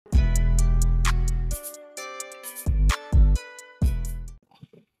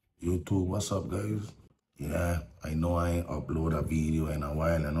YouTube, what's up, guys? Yeah, I know I ain't upload a video in a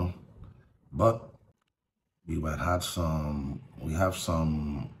while, but we have some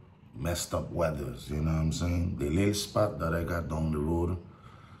messed up weathers, you know what I'm saying? The little spot that I got down the road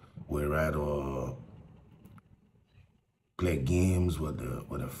where I'd play games with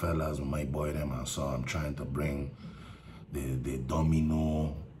the fellas, with my boy them, and so I'm trying to bring the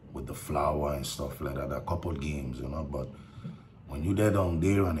domino with the flower and stuff like that, a couple games, but when you there down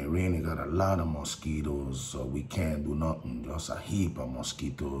there and it rain, you got a lot of mosquitoes, so we can't do nothing, just a heap of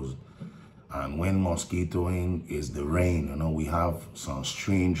mosquitoes. And when mosquitoing is the rain, we have some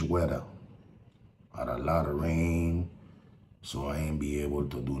strange weather. Had a lot of rain, so I ain't be able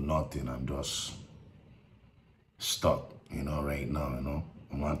to do nothing. I'm just stuck, right now,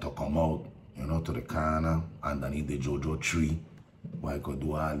 I want to come out, to the corner underneath the Jojo tree where I could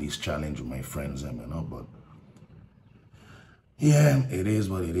do all these challenge with my friends, but yeah, it is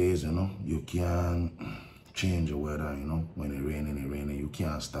what it is, You can't change the weather, when it raining, you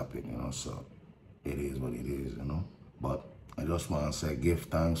can't stop it, so it is what it is, But I just want to say give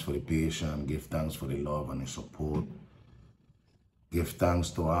thanks for the patience, give thanks for the love and the support. Give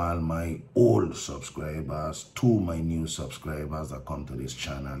thanks to all my old subscribers, to my new subscribers that come to this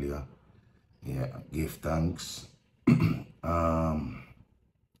channel here. Yeah, give thanks.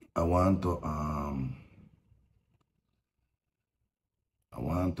 I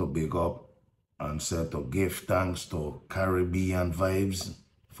want to big up and say to give thanks to Caribbean Vibes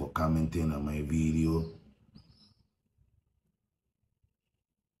for commenting on my video.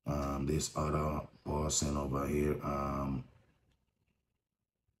 This other person over here,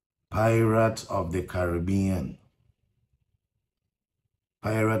 Pirates of the Caribbean.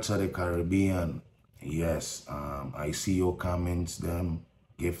 Pirates of the Caribbean. Yes, I see your comments them.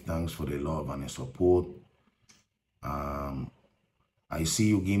 Give thanks for the love and the support. I see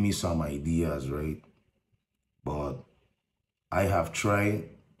you give me some ideas, right? But I have tried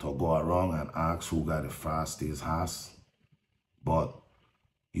to go around and ask who got the fastest horse. But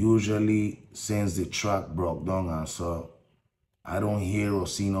usually since the track broke down and so, I don't hear or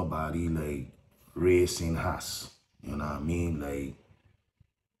see nobody like racing horse. You know what I mean? Like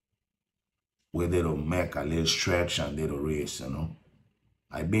where they don't make a little stretch and they don't race,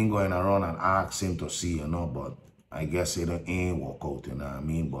 I've been going around and asking to see, but I guess it ain't work out, you know what I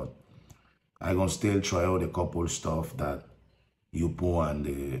mean? But I gonna still try out a couple stuff that you put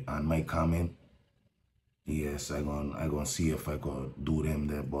on my comment. Yes, I gonna see if I could do them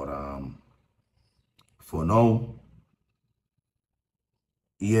there. But for now,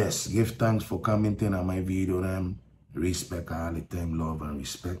 yes, give thanks for commenting on my video them. Respect all the time, love and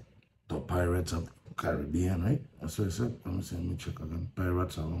respect to Pirates of Caribbean, right? That's what I said. Let me check again.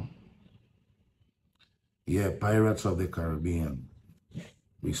 Pirates of Pirates of the Caribbean.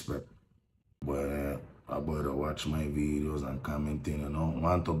 Respect. But I better watch my videos and commenting,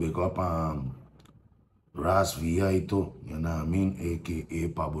 Want to big up Ras VI too, you know what I mean? AKA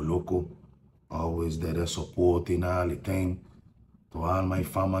Pablo Loco. Always there supporting all the time. To all my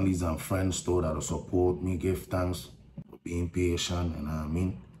families and friends too that support me, give thanks for being patient, you know what I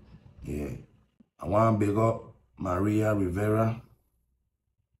mean? Yeah. I want to big up Maria Rivera.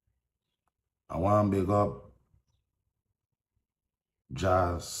 I want to big up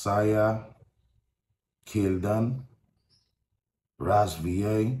Josiah Kildan, Ras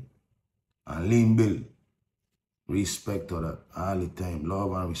VA, and Lynn Bill. Respect to that all the time.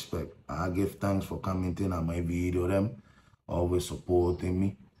 Love and respect. I give thanks for commenting on my video them. Always supporting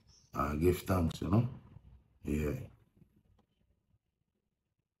me. I give thanks, Yeah.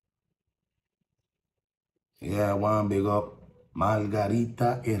 Yeah, I want to big up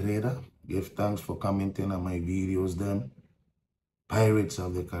Margarita Herrera. Give thanks for commenting on my videos them. Pirates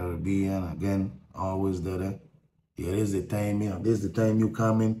of the Caribbean, again, always there. Yeah, this is the time, This is the time you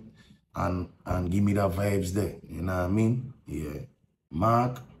comment and give me the vibes there. You know what I mean? Yeah.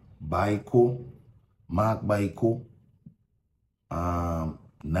 Mark Baiko.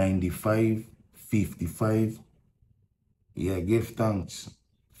 9555. Yeah, give thanks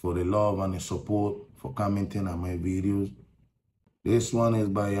for the love and the support for commenting on my videos. This one is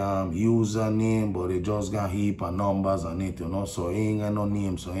by username, but it just got heap of numbers on it, so it ain't got no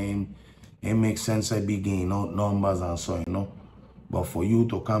name, so it makes sense I begin out numbers and so, But for you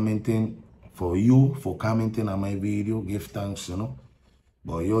to commenting, for commenting on my video, give thanks,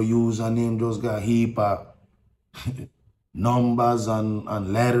 But your username just got heap of numbers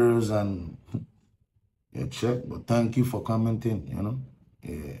and letters and yeah, check. But thank you for commenting,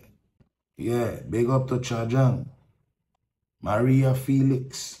 Yeah. Yeah, big up to Chajang. Maria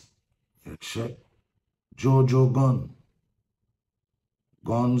Felix. Yeah, check. Jojo Gun.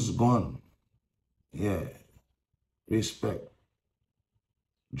 Guns gone. Yeah. Respect.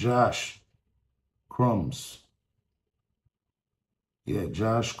 Josh Crumbs. Yeah,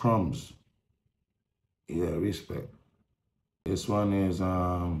 Josh Crumbs. Yeah, respect. This one is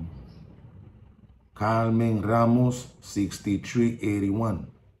Carmen Ramos 6381.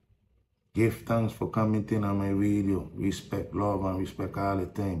 Give thanks for commenting on my video. Respect, love, and respect all the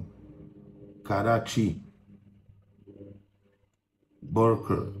time. Karachi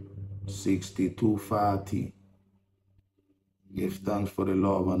Burker 6240. Give thanks for the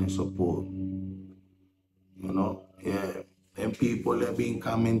love and the support. You know, yeah. Them people that been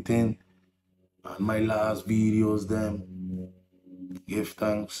commenting on my last videos, them. Give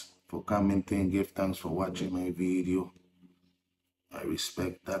thanks for commenting. Give thanks for watching my video. I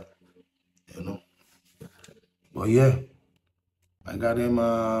respect that, you know. But yeah, I got them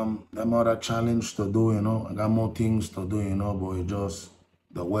other challenge to do, you know. I got more things to do, you know, but it just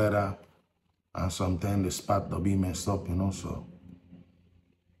the weather and sometimes the spot to be messed up, you know. So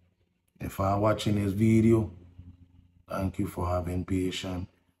if I'm watching this video, thank you for having patience.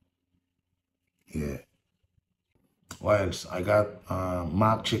 Yeah. What else? I got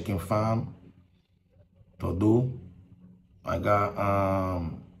Mark Chicken Farm to do. I got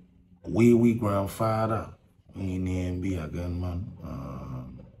Wee Grandfather. He name be again, man.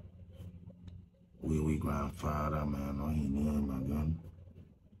 Wee Grandfather, man. No, he name again.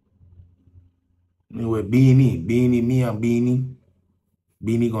 Anyway, Beanie, me and Beanie.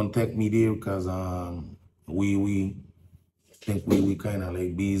 Beanie gonna take me there because we think we kind of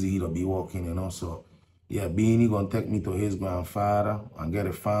like busy to be walking, you know. So yeah, Beanie gonna take me to his grandfather and get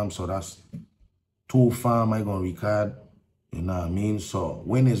a farm. So that's 2 farm I gonna record. You know what I mean? So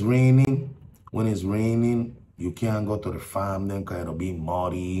when it's raining, you can't go to the farm then because it'll be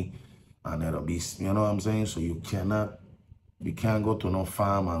muddy and it'll be, you know what I'm saying? So you can't go to no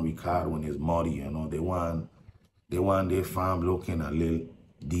farm and record when it's muddy, you know. They want their farm looking a little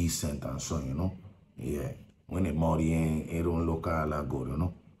decent and so, you know. Yeah. When it's muddy, it don't look all that good, you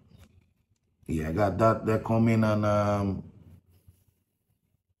know. Yeah, I got that. They're coming and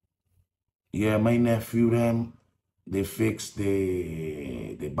yeah, my nephew them, they fixed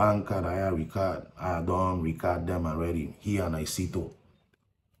the banker that I record. I done record them already. He and Isito.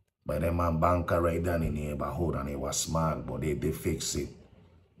 But them man banker right down in the neighborhood and it was smart, but they fix it.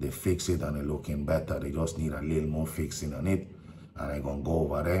 They fix it and it looking better. They just need a little more fixing on it. And I gonna go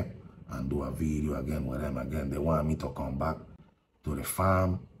over there and do a video again with them again. They want me to come back to the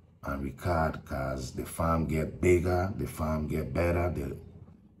farm and record because the farm get bigger, the farm get better.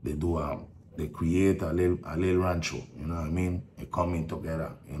 They create a little rancho, you know what I mean? They coming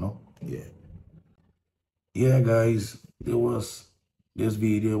together, you know? Yeah. Yeah, guys, this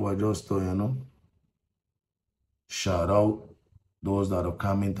video was just to, you know, shout out those that have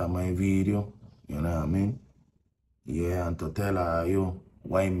comment on my video, you know what I mean? Yeah, and to tell you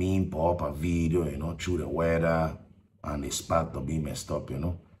why me put up a video, you know, through the weather and the spot to be messed up, you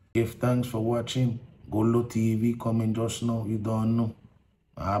know. Give thanks for watching. Golo TV coming just now, you don't know.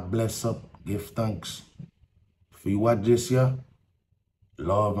 Bless up, give thanks. If you watch this here,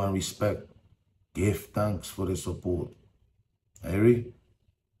 love and respect. Give thanks for the support. Harry,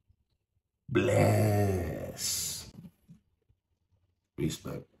 bless.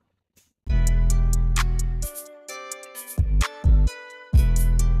 Respect.